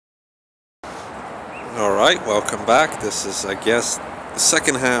Alright, welcome back. This is, I guess, the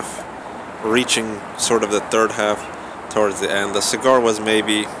second half, reaching sort of the third half towards the end. The cigar was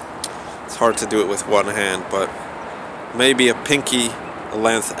maybe, it's hard to do it with one hand, but maybe a pinky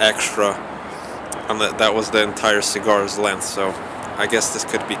length extra, and that was the entire cigar's length, so I guess this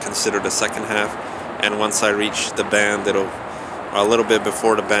could be considered the second half, and once I reach the band, a little bit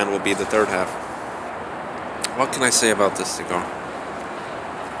before the band will be the third half. What can I say about this cigar?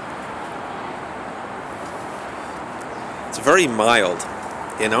 It's very mild,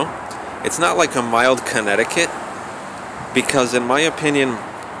 you know? It's not like a mild Connecticut, because in my opinion,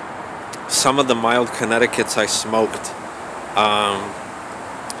 some of the mild Connecticut's I smoked,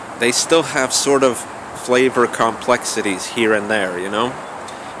 they still have sort of flavor complexities here and there, you know?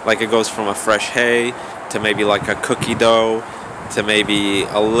 Like it goes from a fresh hay to maybe like a cookie dough to maybe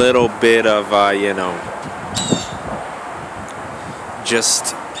a little bit of, you know,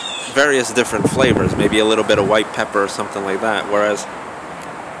 just various different flavors, maybe a little bit of white pepper or something like that, whereas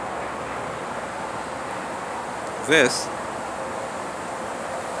this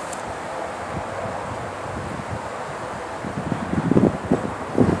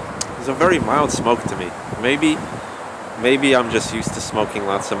is a very mild smoke to me. Maybe I'm just used to smoking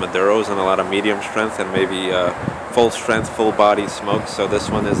lots of Maduros and a lot of medium strength and maybe full strength, full body smoke, so this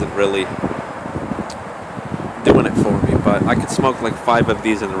one isn't really doing it for me, but I could smoke like 5 of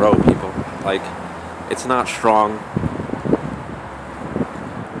these in a row, people. Like, it's not strong.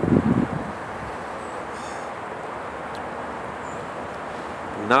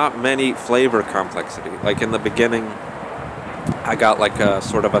 Not many flavor complexity. Like in the beginning, I got like a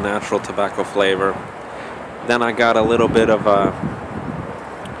sort of a natural tobacco flavor. Then I got a little bit of a,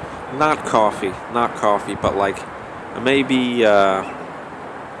 not coffee, but like maybe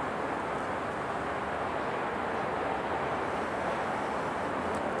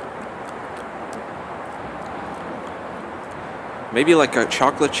maybe like a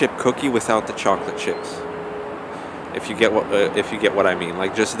chocolate chip cookie without the chocolate chips. If you get what I mean,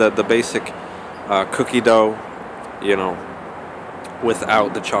 like just the basic cookie dough, you know,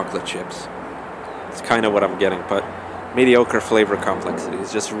 without the chocolate chips. It's kind of what I'm getting, but mediocre flavor complexity.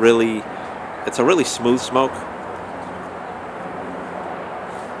 It's just really, it's a really smooth smoke,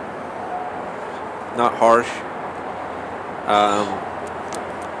 not harsh.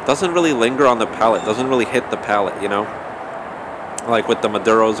 Doesn't really linger on the palate. Doesn't really hit the palate, you know. Like with the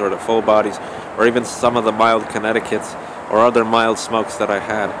Maduros or the full bodies, or even some of the mild Connecticut's or other mild smokes that I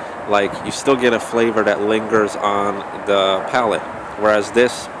had, like you still get a flavor that lingers on the palate. Whereas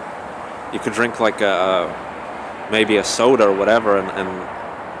this, you could drink like maybe a soda or whatever,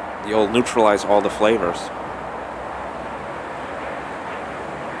 and you'll neutralize all the flavors.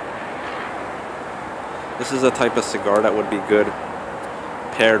 This is a type of cigar that would be good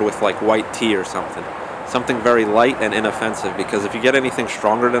paired with like white tea or something. Something very light and inoffensive, because if you get anything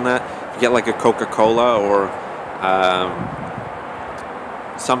stronger than that, if you get like a Coca-Cola or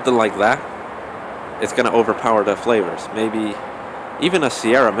something like that, it's going to overpower the flavors. Maybe even a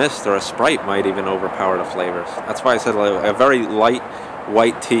Sierra Mist or a Sprite might even overpower the flavors. That's why I said like, a very light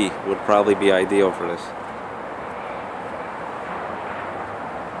white tea would probably be ideal for this.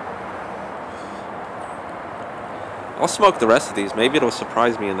 I'll smoke the rest of these. Maybe it'll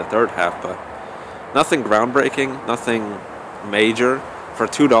surprise me in the third half, but nothing groundbreaking, nothing major. For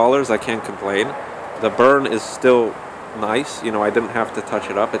 $2, I can't complain. The burn is still nice. You know, I didn't have to touch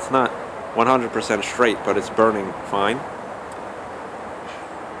it up. It's not 100% straight, but it's burning fine.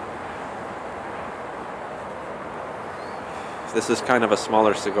 This is kind of a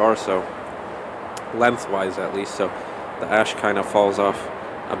smaller cigar, so lengthwise at least, so the ash kind of falls off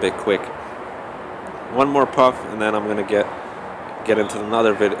a bit quick. One more puff, and then I'm gonna get into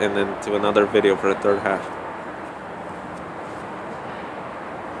another video for the third half.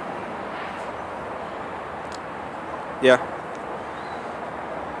 Yeah,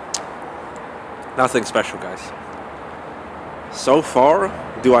 nothing special, guys. So far,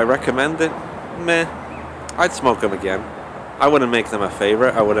 do I recommend it? Meh. I'd smoke them again. I wouldn't make them a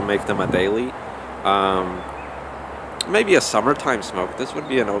favorite. I wouldn't make them a daily. Maybe a summertime smoke. This would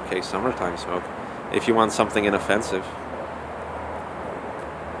be an okay summertime smoke if you want something inoffensive.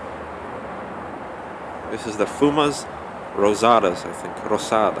 This is the Fumas Rosadas, I think.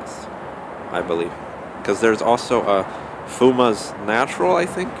 Rosadas, I believe. Because there's also a Fumas Natural, I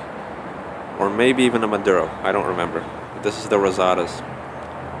think. Or maybe even a Maduro. I don't remember. But this is the Rosadas.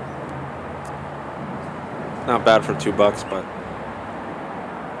 Not bad for $2, but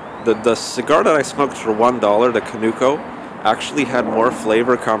the cigar that I smoked for $1, the Canuco, actually had more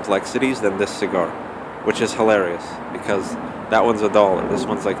flavor complexities than this cigar, which is hilarious because that one's $1, this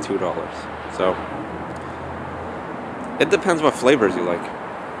one's like $2. So It depends what flavors you like.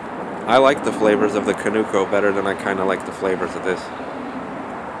 I like the flavors of the Canuco better than I kind of like the flavors of this.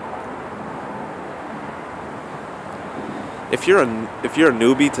 If you're a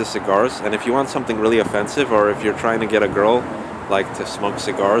newbie to cigars, and if you want something really offensive, or if you're trying to get a girl like to smoke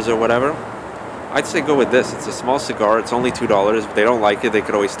cigars or whatever, I'd say go with this. It's a small cigar. It's only $2. If they don't like it, they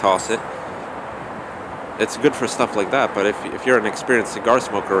could always toss it. It's good for stuff like that. But if you're an experienced cigar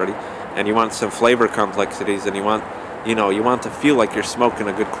smoker already, and you want some flavor complexities, and you want to feel like you're smoking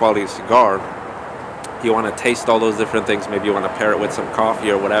a good quality cigar, you want to taste all those different things, maybe you want to pair it with some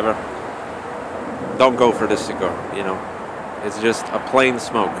coffee or whatever, don't go for this cigar, It's just a plain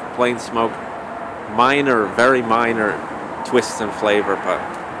smoke, minor, very minor twists in flavor, but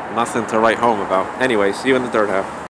nothing to write home about. Anyway, see you in the third half.